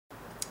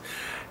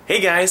Hey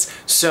guys,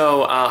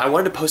 so I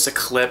wanted to post a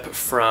clip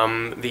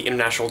from the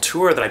international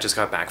tour that I just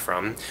got back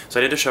from. So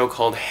I did a show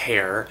called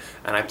Hair,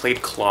 and I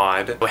played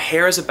Claude.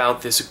 Hair is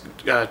about this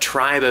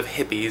tribe of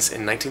hippies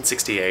in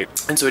 1968,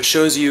 and so it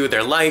shows you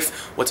their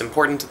life, what's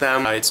important to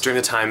them. It's during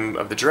the time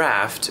of the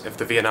draft of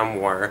the Vietnam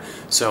War,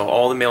 so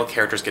all the male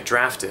characters get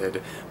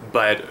drafted,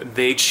 but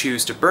they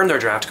choose to burn their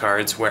draft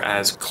cards,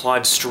 whereas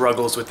Claude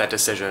struggles with that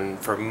decision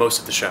for most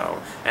of the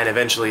show, and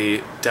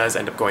eventually does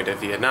end up going to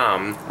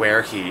Vietnam,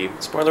 where he,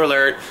 spoiler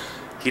alert,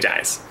 he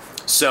dies.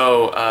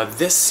 So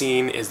this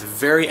scene is the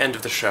very end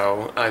of the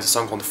show. It's a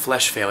song called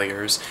Flesh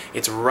Failures.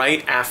 It's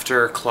right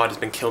after Claude has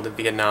been killed in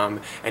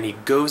Vietnam, and he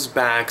goes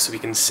back so he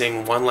can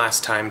sing one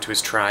last time to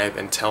his tribe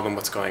and tell them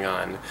what's going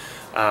on.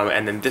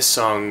 And then this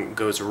song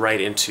goes right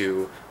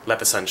into Let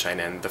the Sun Shine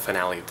In, the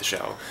finale of the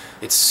show.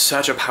 It's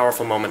such a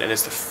powerful moment, and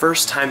it's the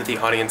first time that the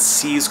audience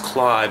sees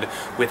Claude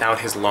without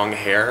his long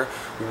hair,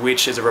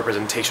 which is a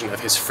representation of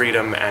his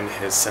freedom and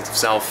his sense of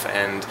self,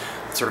 and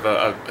sort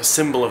of a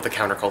symbol of the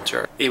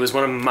counterculture. It was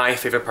one of my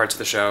favorite parts of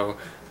the show.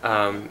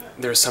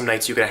 There were some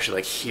nights you could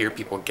actually hear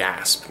people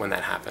gasp when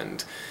that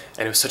happened.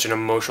 And it was such an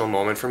emotional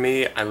moment for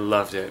me. I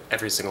loved it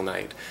every single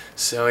night.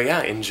 So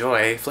yeah,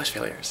 enjoy Flesh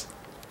Failures.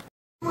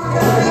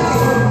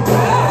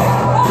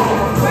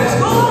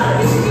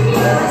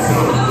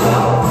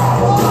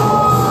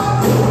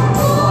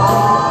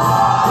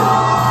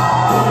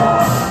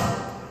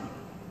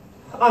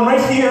 I'm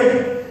right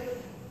here.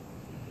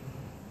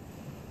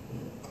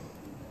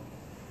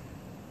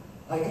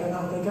 I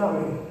cannot make out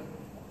me.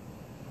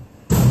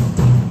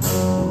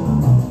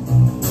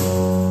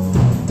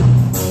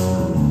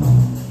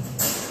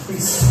 We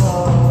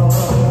start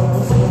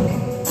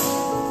looking.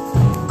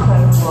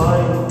 I'm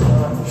lying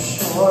on the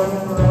shore of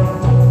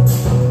breath,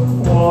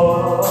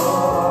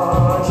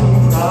 walking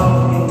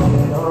proudly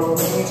in our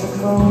winter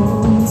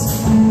coats,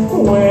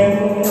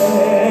 wearing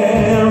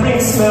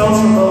smells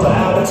from the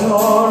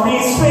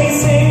laboratories,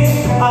 facing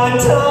a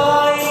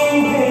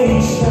dying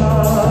nation.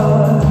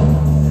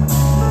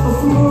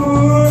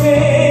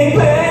 Moving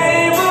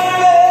paper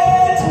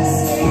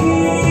fantasies,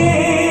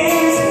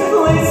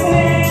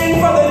 listening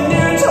for the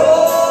new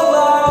told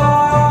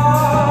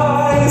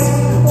lies,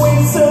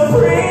 with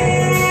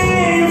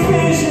supreme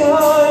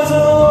visions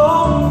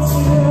alone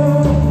to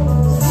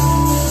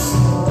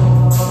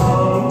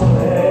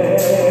somewhere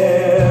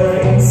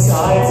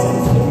inside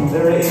something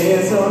there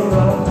is a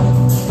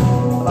rush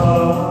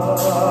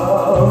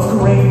of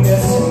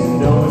greatness. Who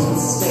knows what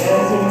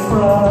stands in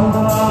front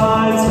of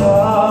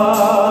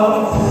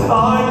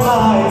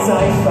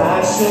I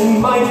fashion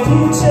my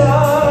future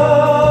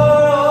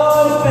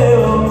on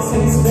films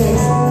in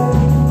space.